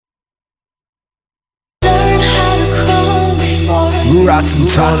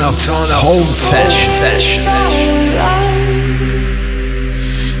MARAT ANTONOV HomeSession.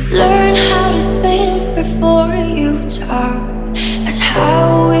 Learn how to think before you talk. That's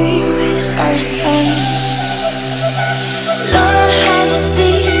how we raise our son. Learn how to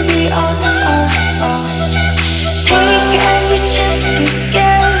see beyond our faults. Take every chance you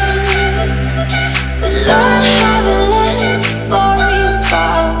get. Learn how to land before you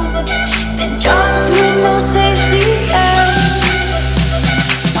fall. Then jump with no safety net.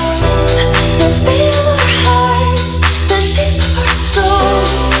 The beat of our hearts, the shape of our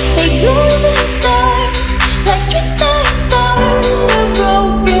souls, they glow in the dark like streets outside a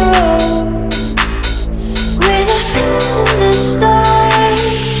broken road.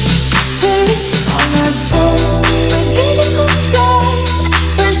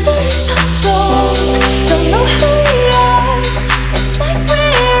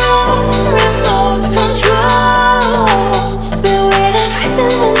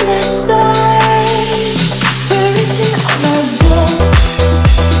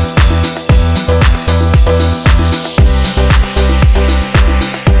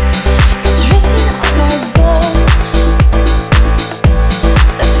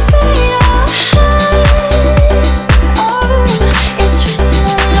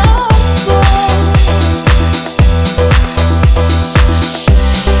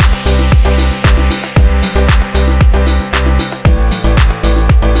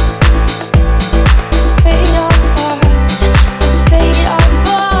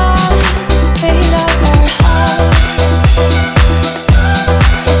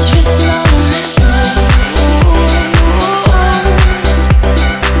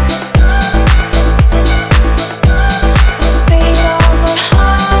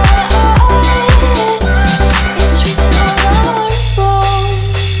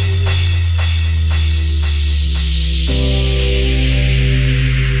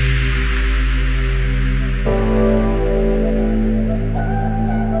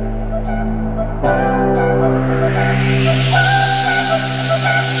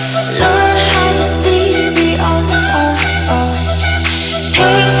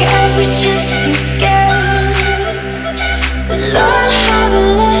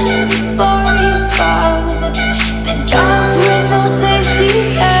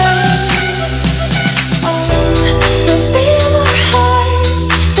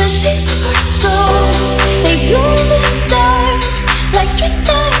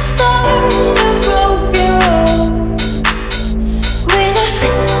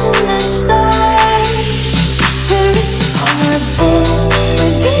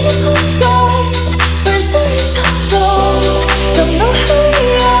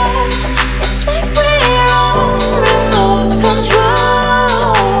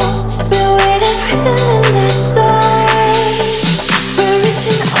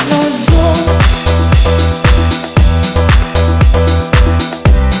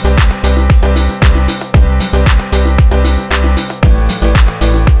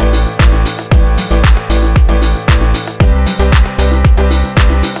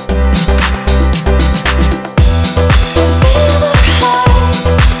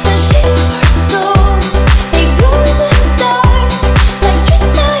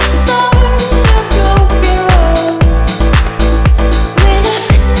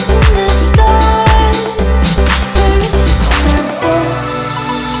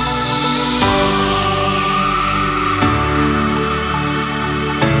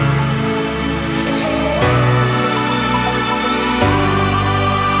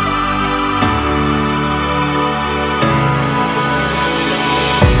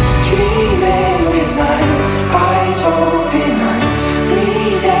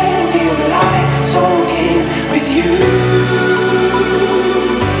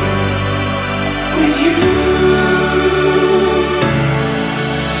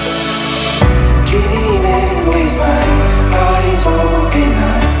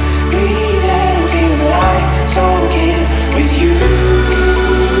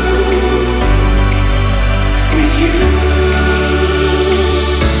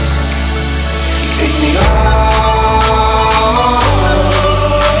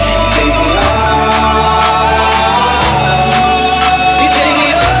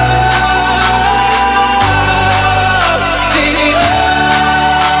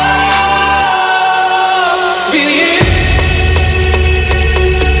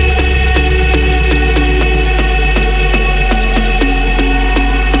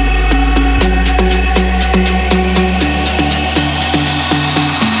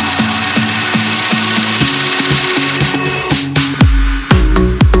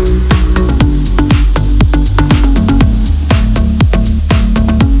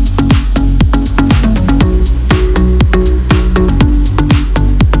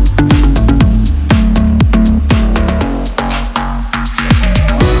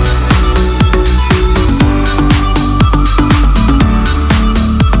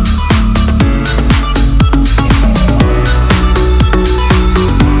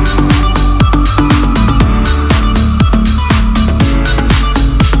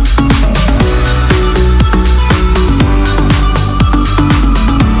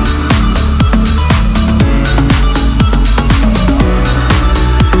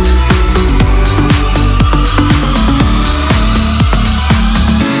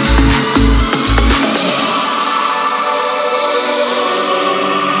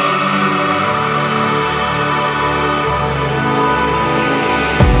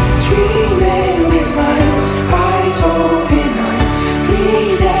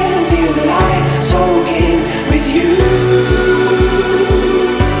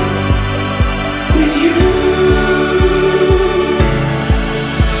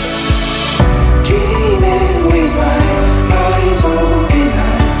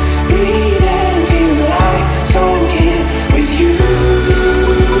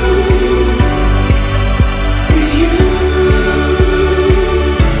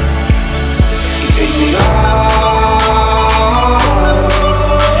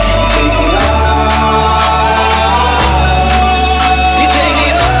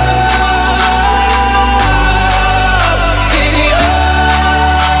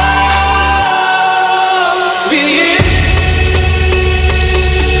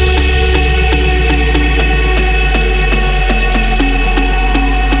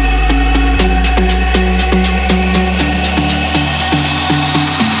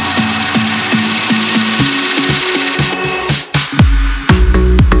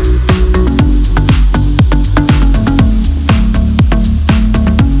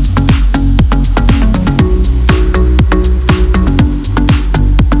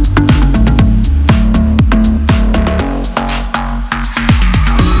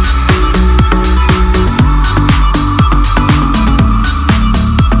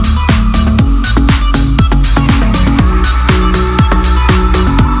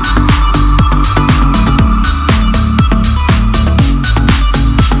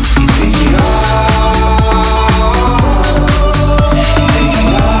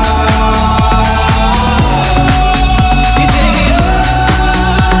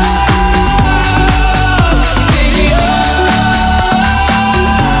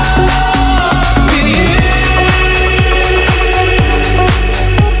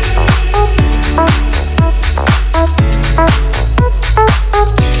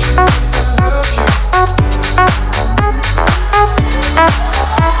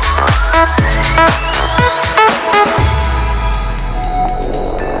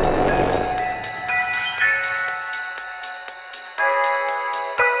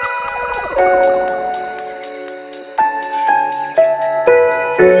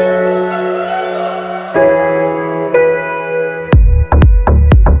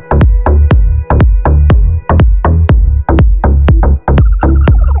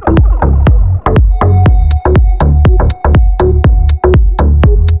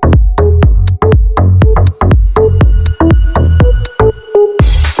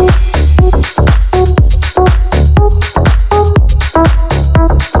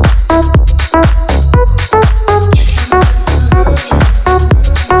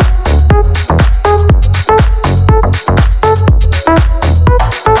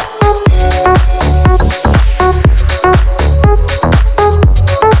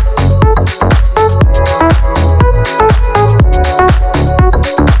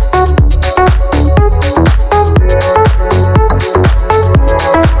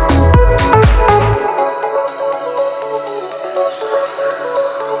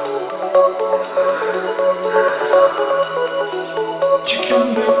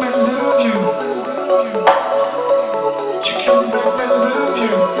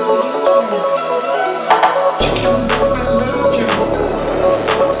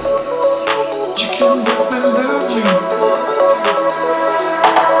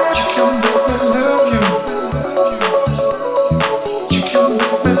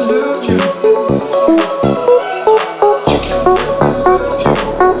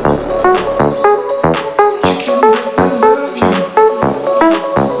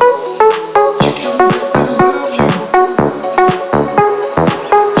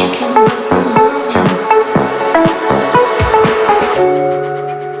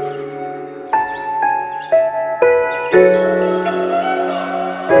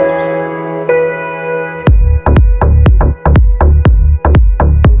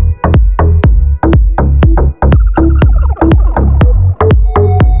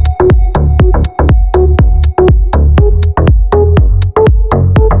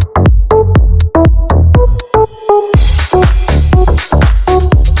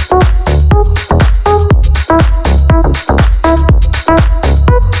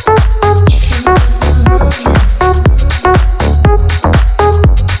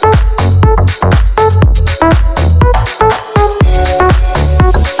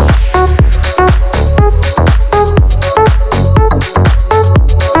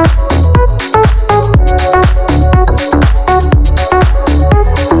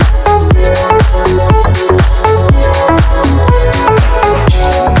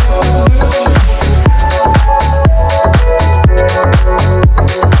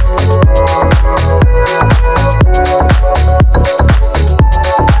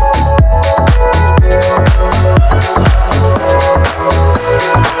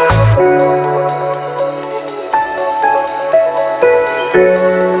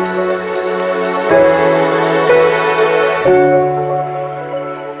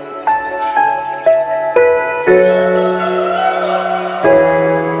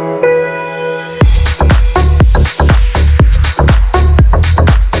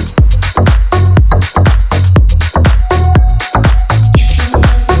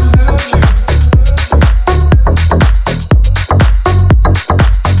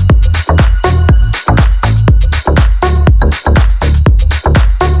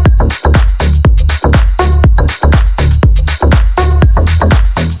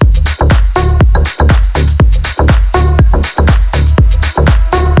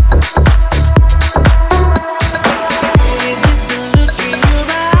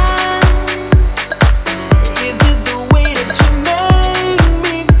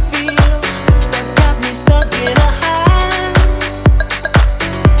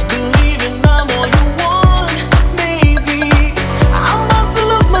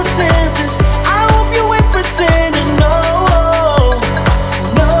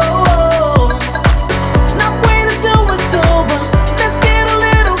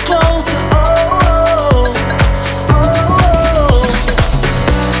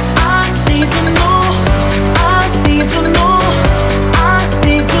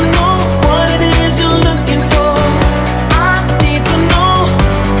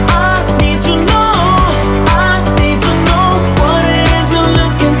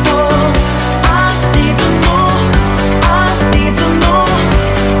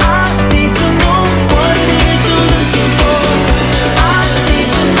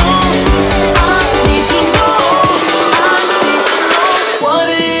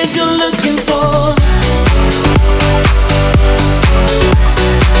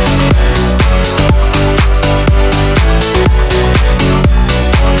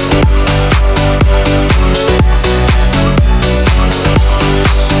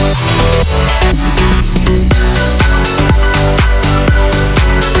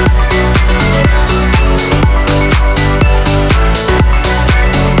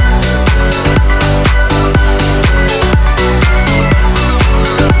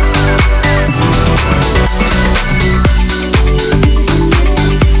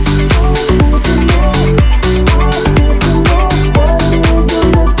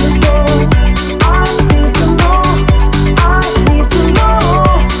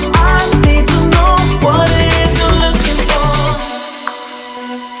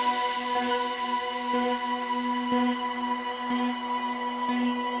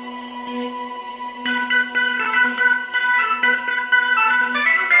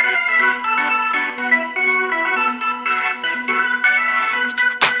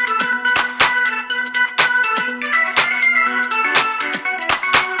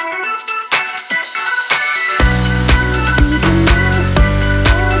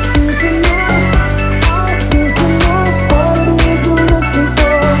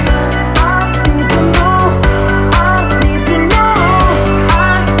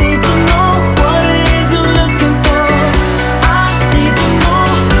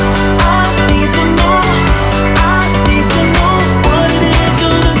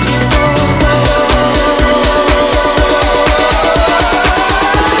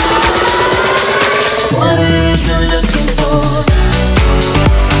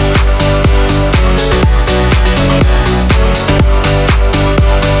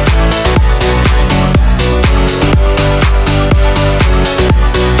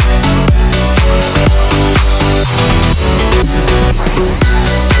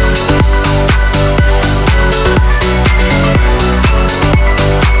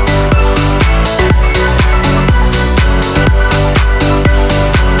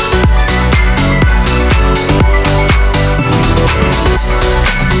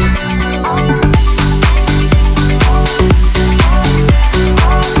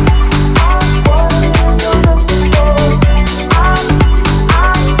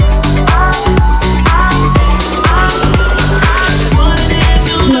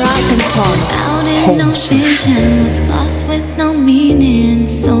 vision was lost with no meaning,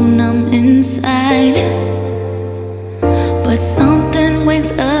 so numb inside. But something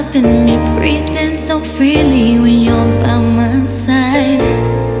wakes up in me, breathing so freely when you're by my side.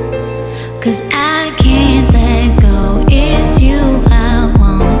 'Cause I can't let go, it's you I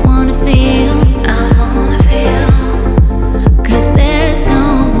wanna feel. I wanna feel. 'Cause there's no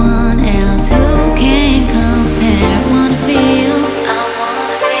one else who can compare. Wanna feel, I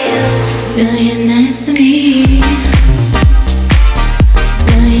wanna feel. Feel you next to me.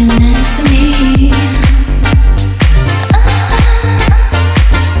 Feel you next to me.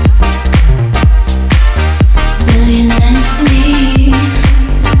 Feel you next to me.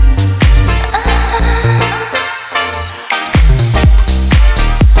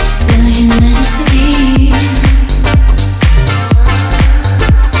 Feel you next to me.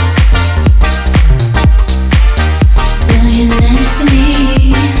 Feel you next to me.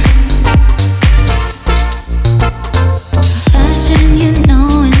 Touching you,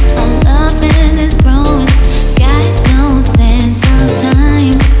 knowing our loving is growing. Got no sense of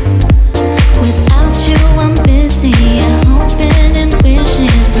time. Without you, I'm busy. I'm hoping and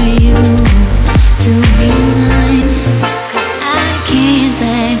wishing for you to be mine. 'Cause I can't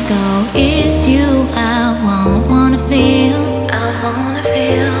let go. It's you I wanna feel. I wanna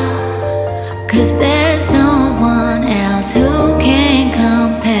feel. 'Cause there's no one else who can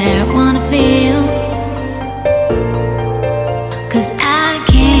compare. Wanna feel. 'Cause I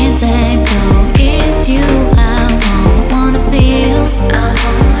can't let go. It's you I wanna feel. I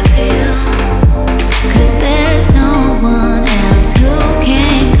wanna feel. 'Cause there's no one else who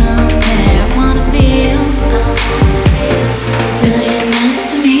can compare. Wanna feel. Feel you next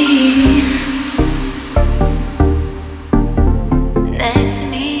to me. Next to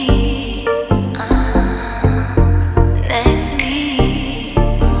me. Next to me.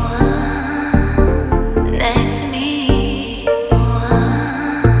 Next to me.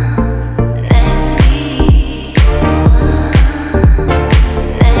 Next to me.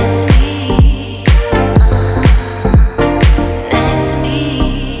 Next to me. Next to me.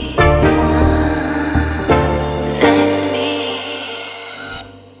 Next to me.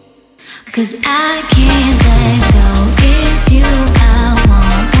 'Cause I can't let go. It's you I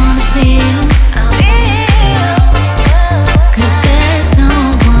wanna feel. 'Cause there's no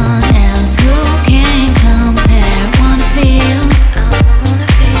one else who can compare. Wanna feel.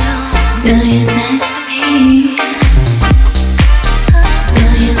 Feel you next to me.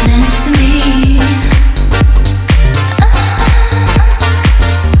 Feel you next to me.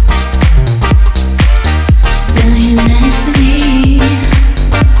 Feel you next to me.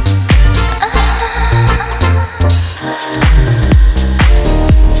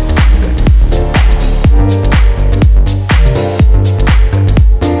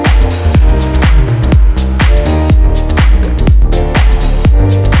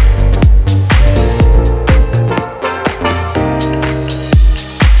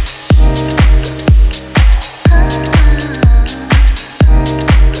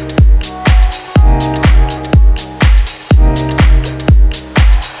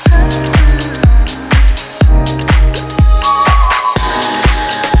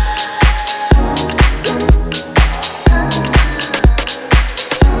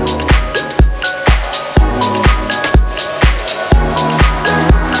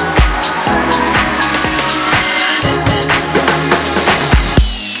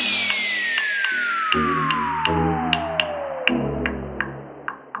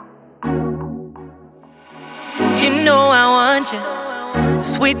 You know I want you,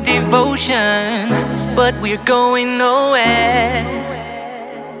 sweet devotion, but we're going nowhere.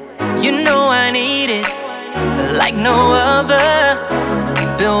 You know I need it, like no other,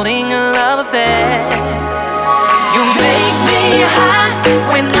 building a love affair. You make me high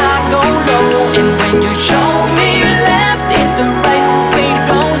when I go low, and when you show me your left, it's the right way to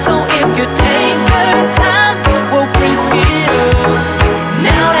go. So if you take the time, we'll brisk it up.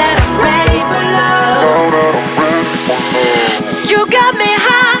 Now that I'm ready for love, you got me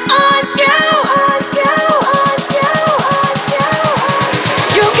high on you.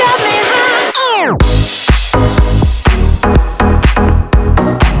 You got me high on.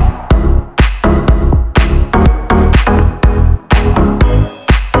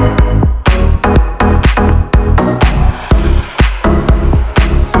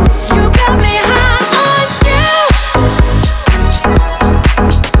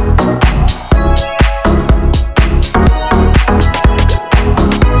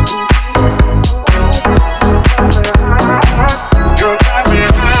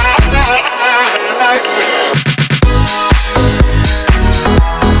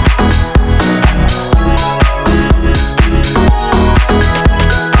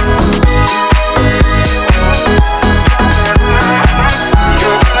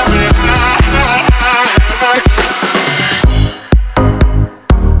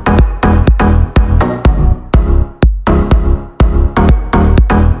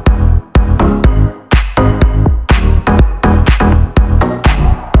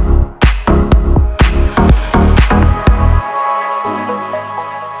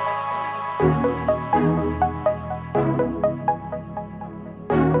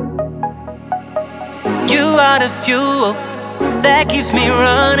 You are the fuel that keeps me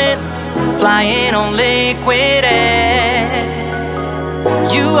running, flying on liquid air.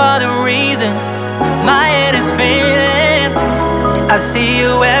 You are the reason my head is spinning. I see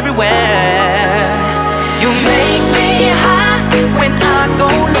you everywhere. You make me high when I go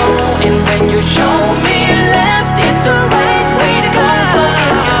low, and when you show me left, it's the right way to go. So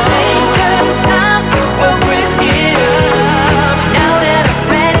if you take the time, we'll risk it up. Now that I'm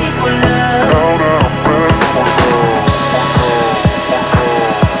ready for love.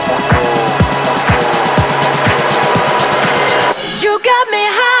 You got me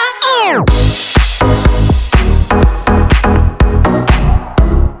high.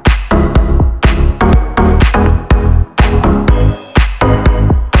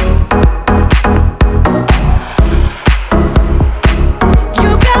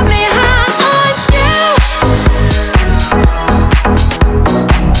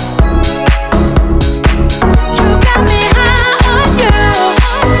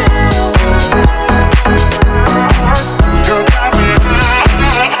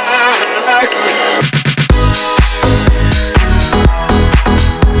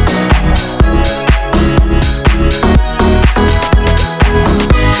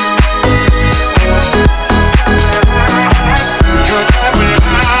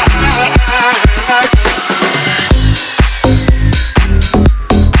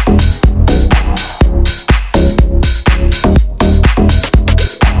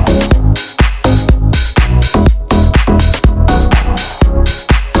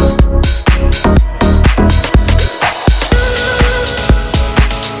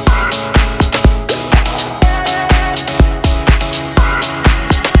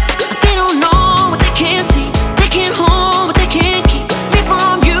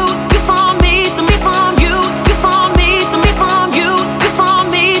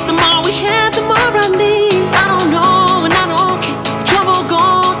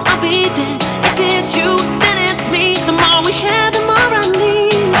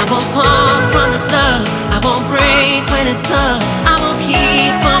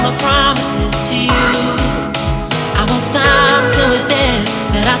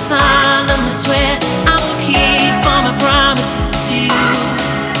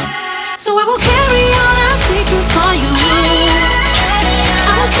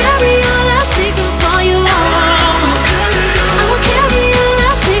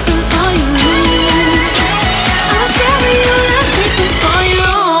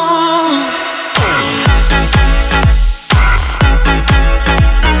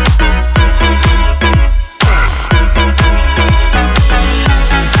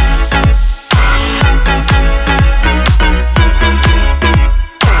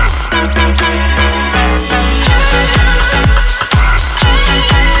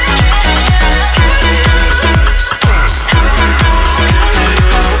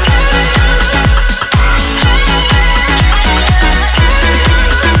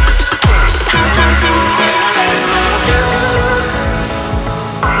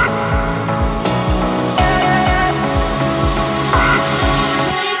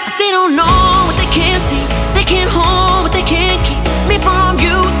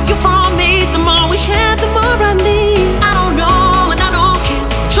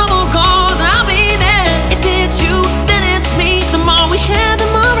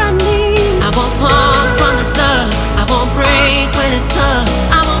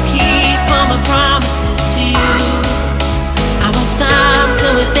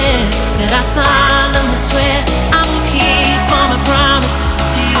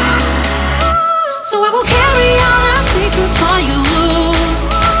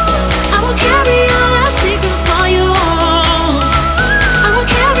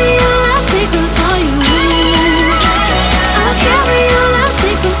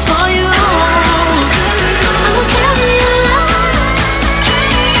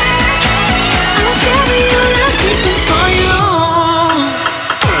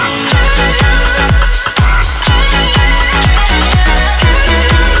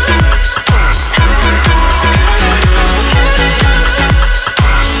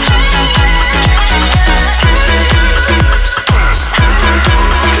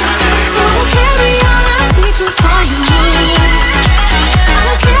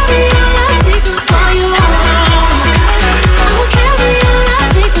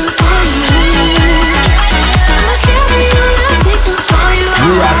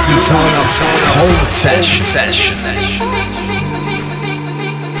 HomeSession.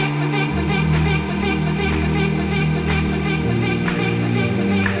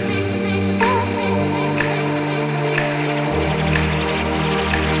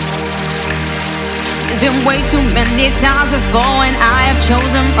 been way too many times before when I have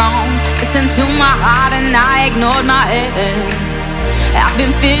chosen wrong. Listened to my heart and I ignored my head. I've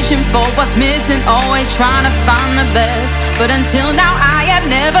been fishing for what's missing, always trying to find the best. But until now I have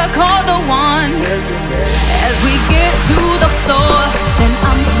never called the one. As we get to the floor, then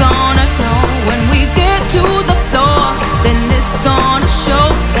I'm gonna know. When we get to the floor, then it's gonna show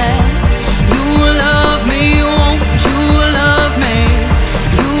that you love me, won't you love me?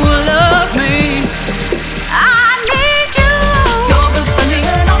 You love me. I need you. You're good for me.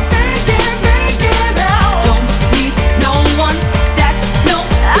 And I'm thinking out. Don't need no one that's no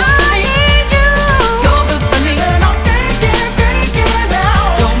good for me. I need you. You're good for me. And I'm thinking out.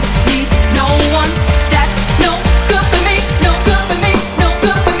 Don't need no one that's no good for me. No good for me. No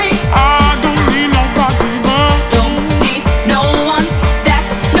good for me. I don't need nobody, but Don't need no one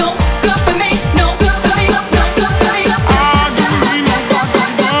that's no good for me. No good for me. No good for me. I don't need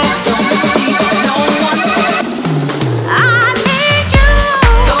nobody, but Don't need no one. I need you.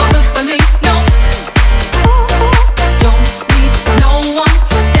 You're good for me. No. Don't need no one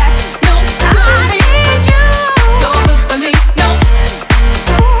that's no good for me. I need you. You're good for me. No.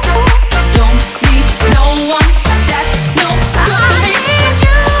 Don't need no one that's no good for me. I need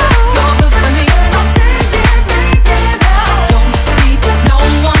you. You're good for me. Don't need no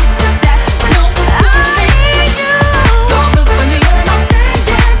one that's no good for me. I need you. You're good for me.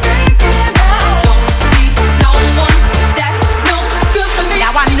 Don't need no one that's no good for me.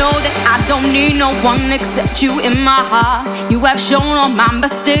 Now I know that I don't need no one except you in my heart. You have shown all my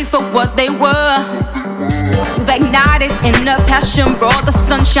mistakes for what they were. You've ignited in the passion, brought the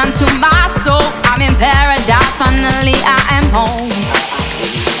sunshine to my soul. I'm in paradise, finally I am home.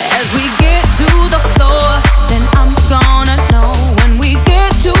 As we get to the floor, then I'm gonna know. When we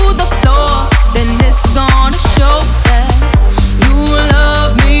get to the floor, then it's gonna show that you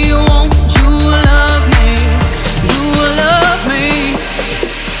love me, won't you love me? You love me.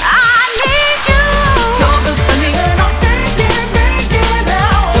 I need you. You're good for me. And I'm thinking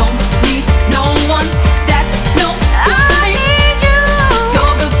out. Don't need no one that's no good for me. I need you.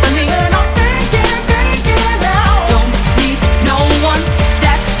 You're good for me. And I'm thinking out. Don't need no one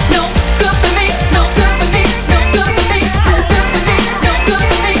that's no good for me. No good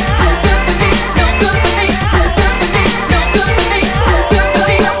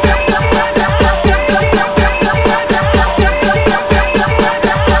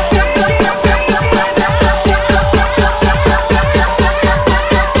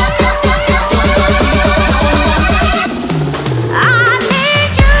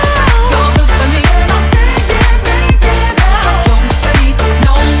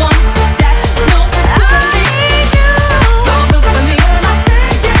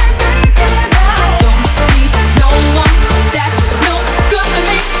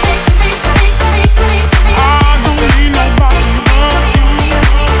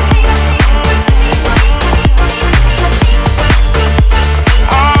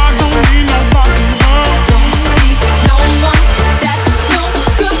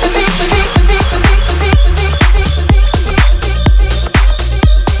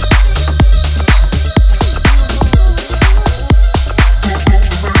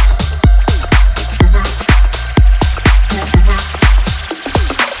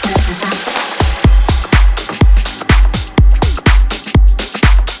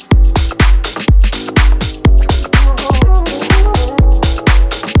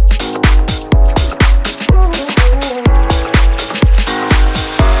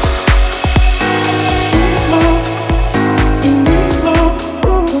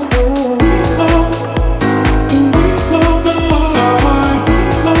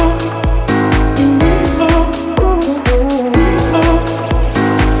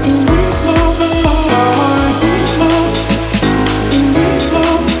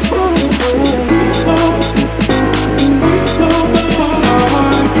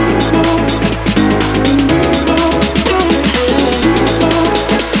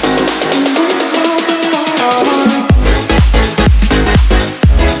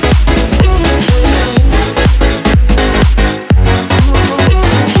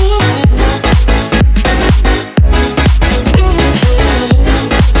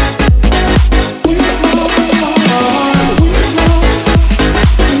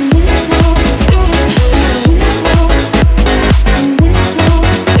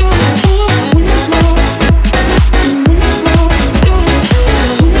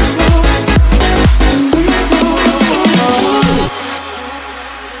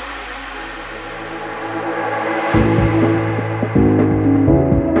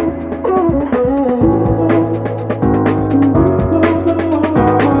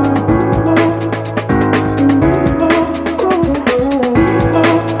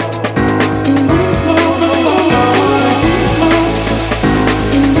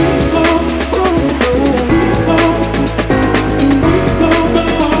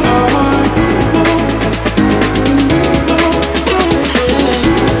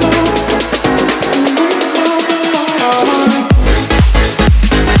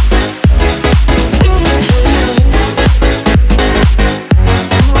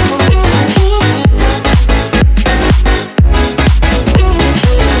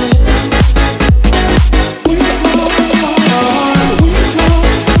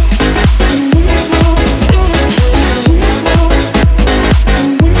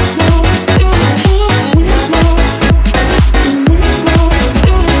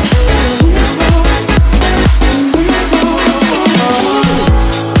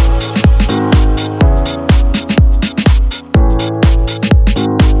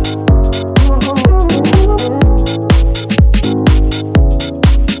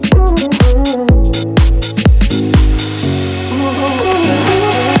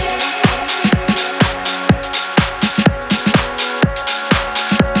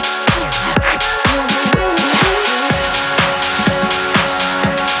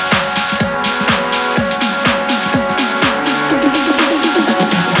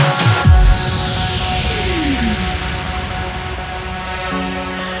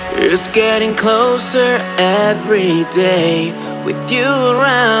Just getting closer every day with you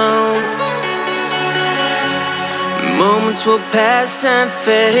around. Moments will pass and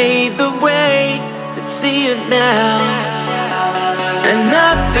fade away. Let's see it now. And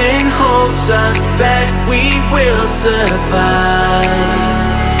nothing holds us back, we will survive.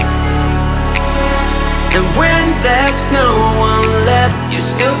 And when there's no one left, you're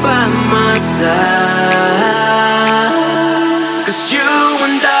still by my side. 'Cause you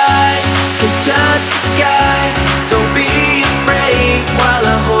and I can touch the sky. Don't be afraid while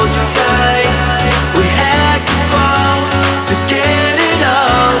I hold you tight. We had to fall to get it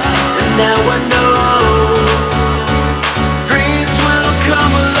all, and now I know dreams will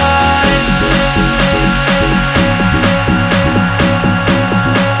come alive.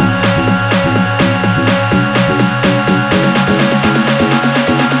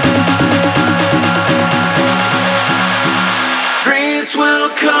 Dreams will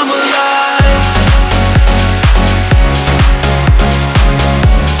come alive.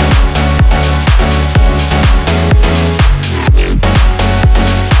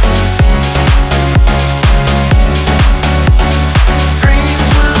 Dreams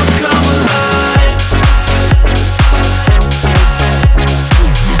will come alive.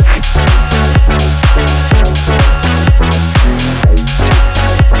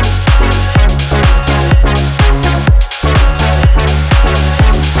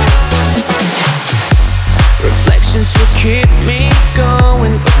 Reflections will keep me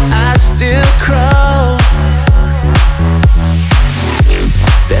going, but I still crawl.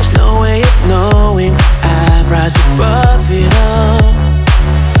 There's no way of knowing I rise above it all.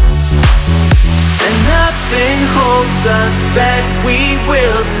 And nothing holds us back, we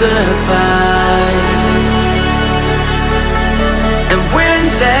will survive. And when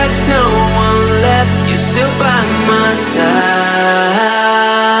there's no one left, you're still by my side.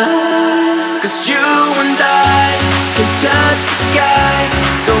 'Cause you and I can touch the sky.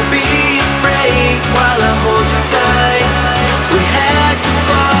 Don't be afraid while I hold you tight. We had to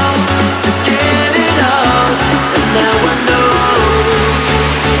fall to get it all, and now I know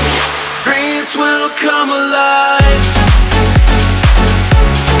dreams will come alive.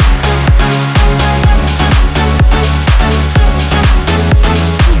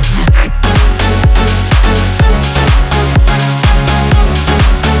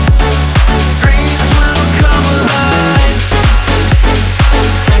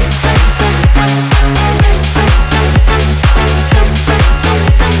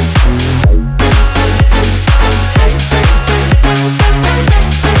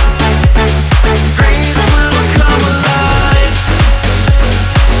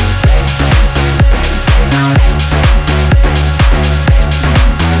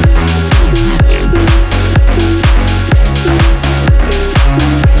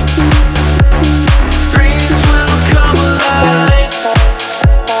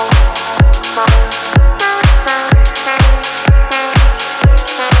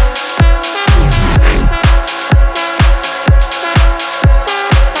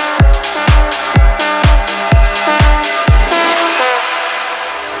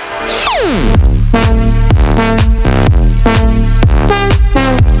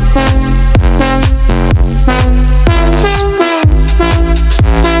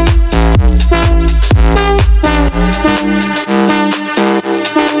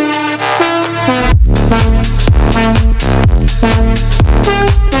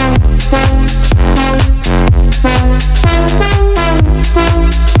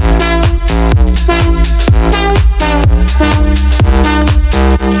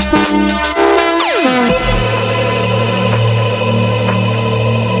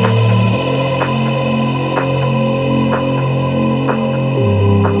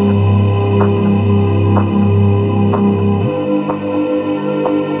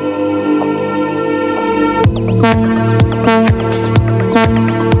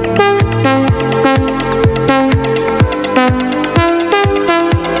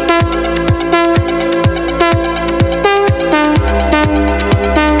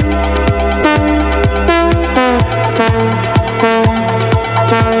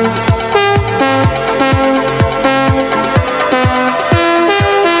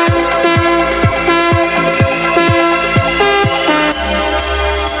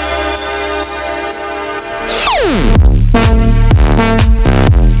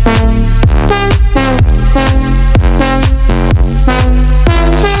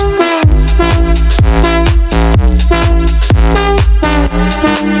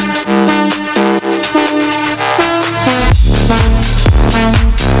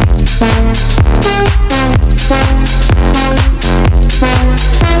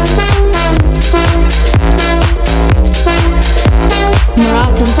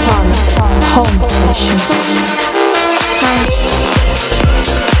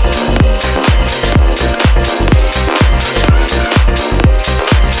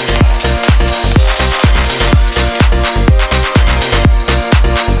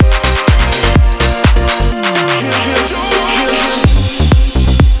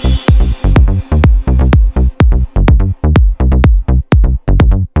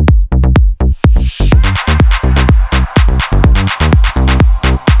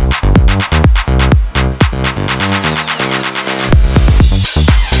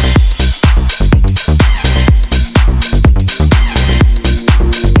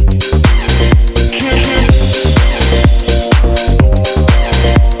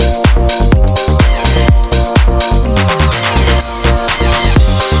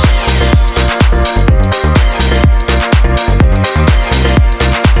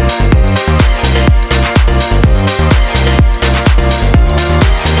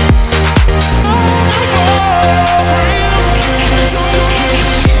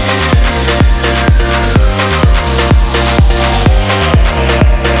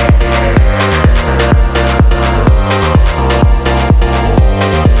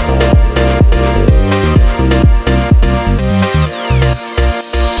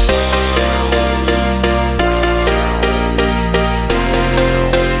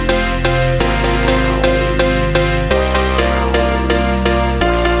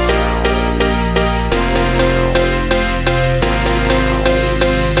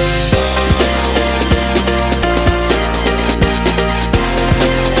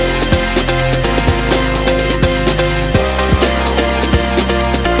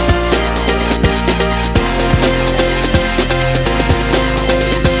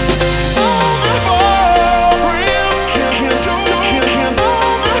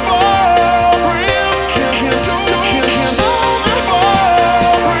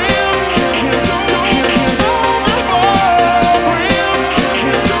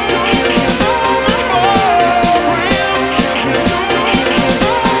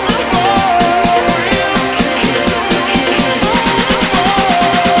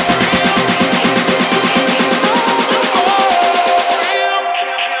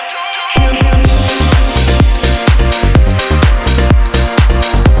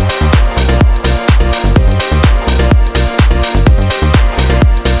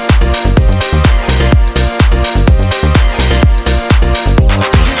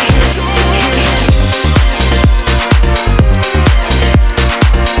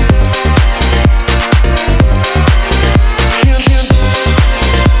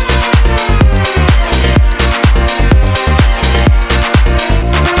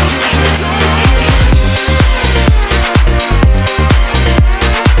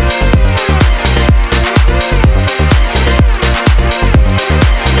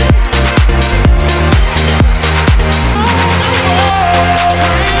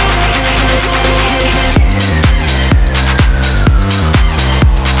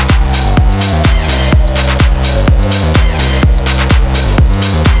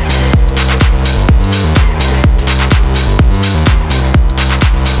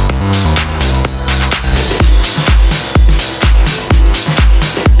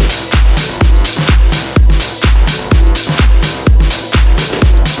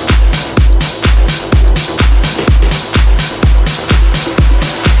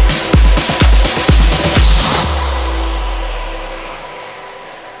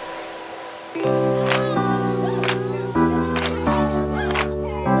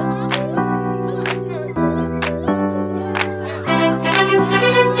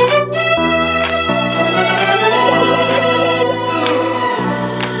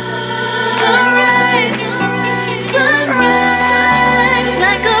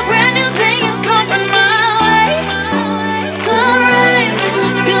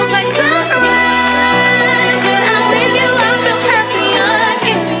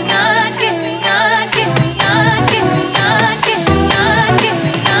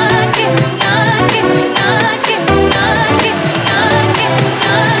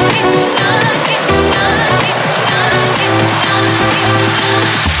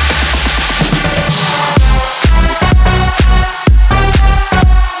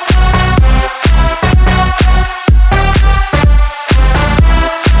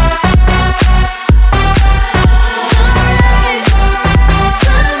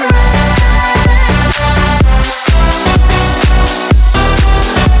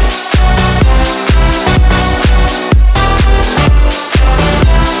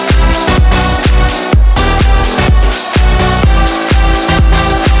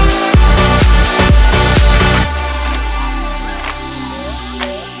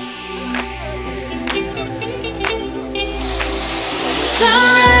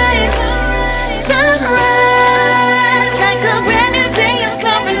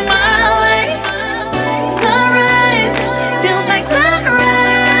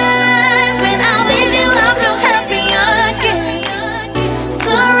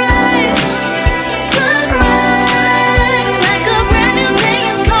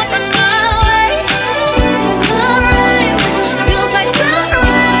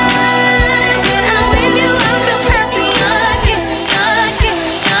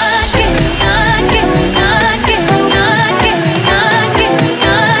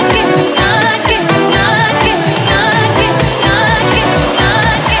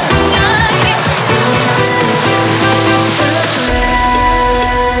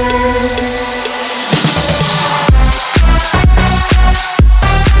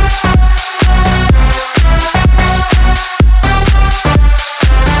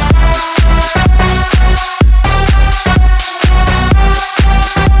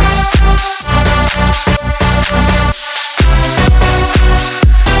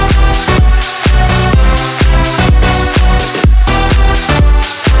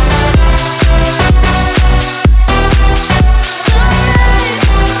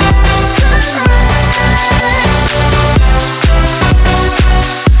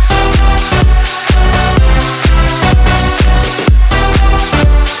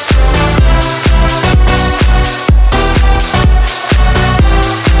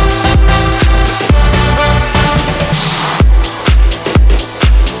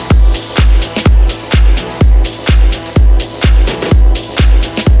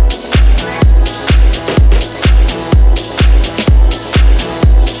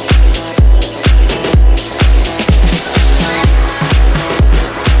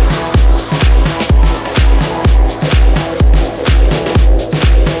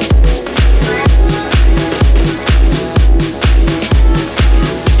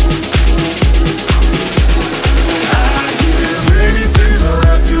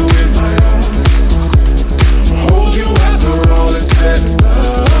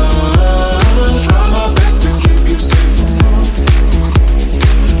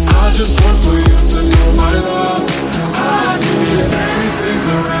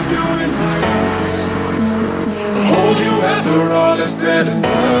 wrap you in my arms, hold you after all is said and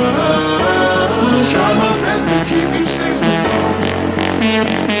done. Try my best to keep you safe and warm.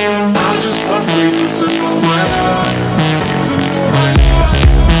 I just want for you to know my love, to know my love,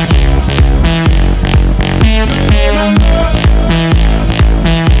 to know my love,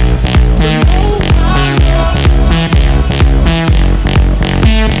 to know my love.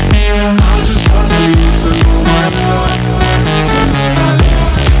 I just want for you to know my love, to know my love.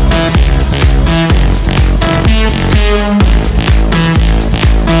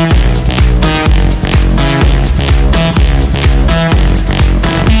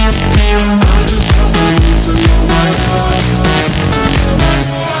 I just want for you to know my love, to know my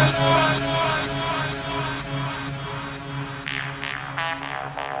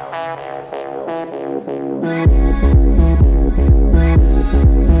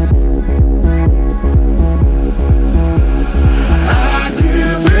I'd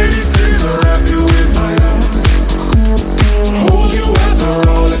give anything to wrap you in my arms, hold you after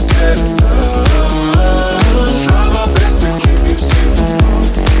all is said and done. Try my best to keep you safe and warm.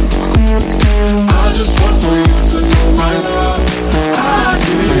 I just want for you to know my love. I'd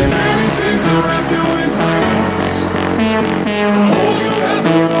give anything to wrap you in my arms, hold you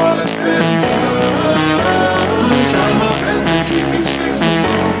after all is said and done. Try my best to keep you safe and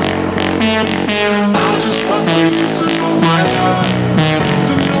warm. I just want for you to know my love,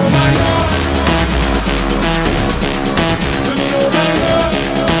 to know my love, to know my love, to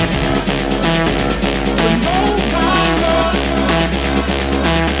know my love, to know my love,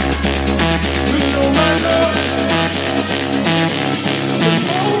 to know my love, to know my love, to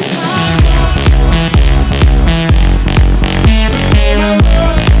know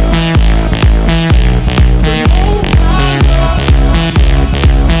my love.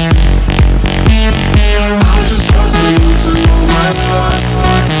 I just want for you to know my love,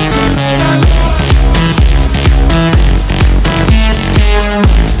 to know my love.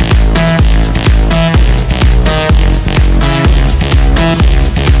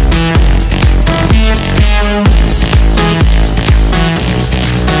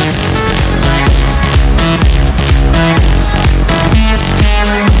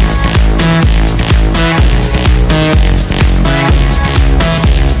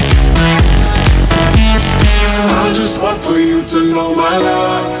 I just want for you to know my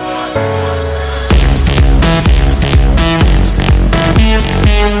love.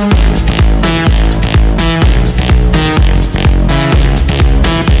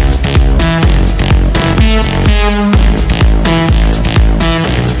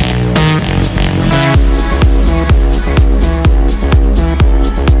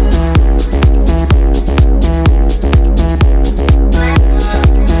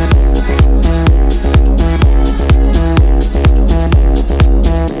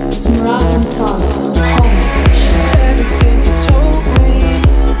 MARAT and ANTONOV, HomeSession. Everything you told me,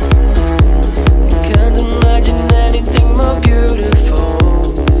 can't imagine anything more beautiful.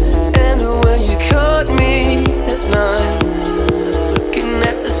 And the way you caught me at night, looking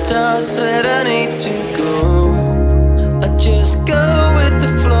at the stars, said I need to go. I just go with the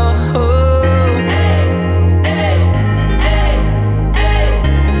flow.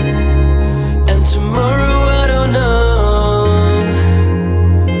 And tomorrow I don't know.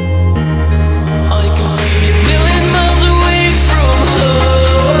 I could be a million miles away from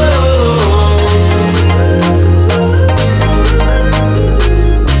home,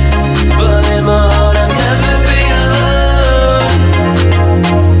 but in my heart I'll never be alone.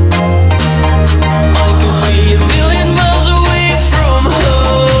 I could be a million miles away from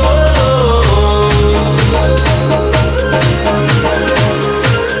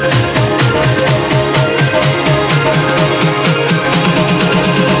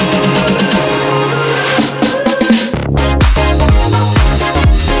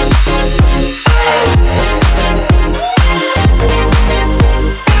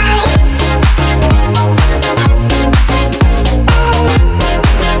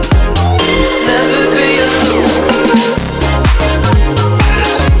never be alone.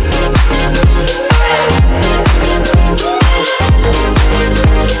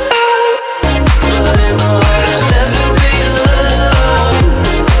 But in my heart I'll never be alone.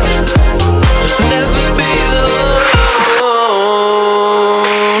 Never be alone.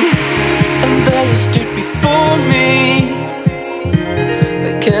 And there you stood before me. I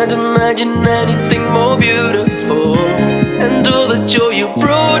can't imagine anything more beautiful. And all the joy you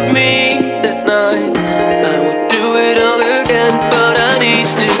brought me that night, I would do it all again, but I need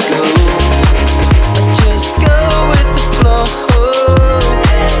to go. I just go with the flow.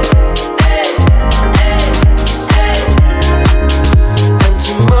 And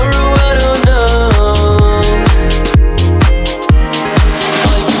tomorrow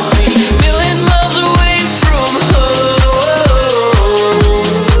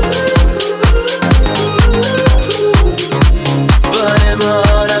forever.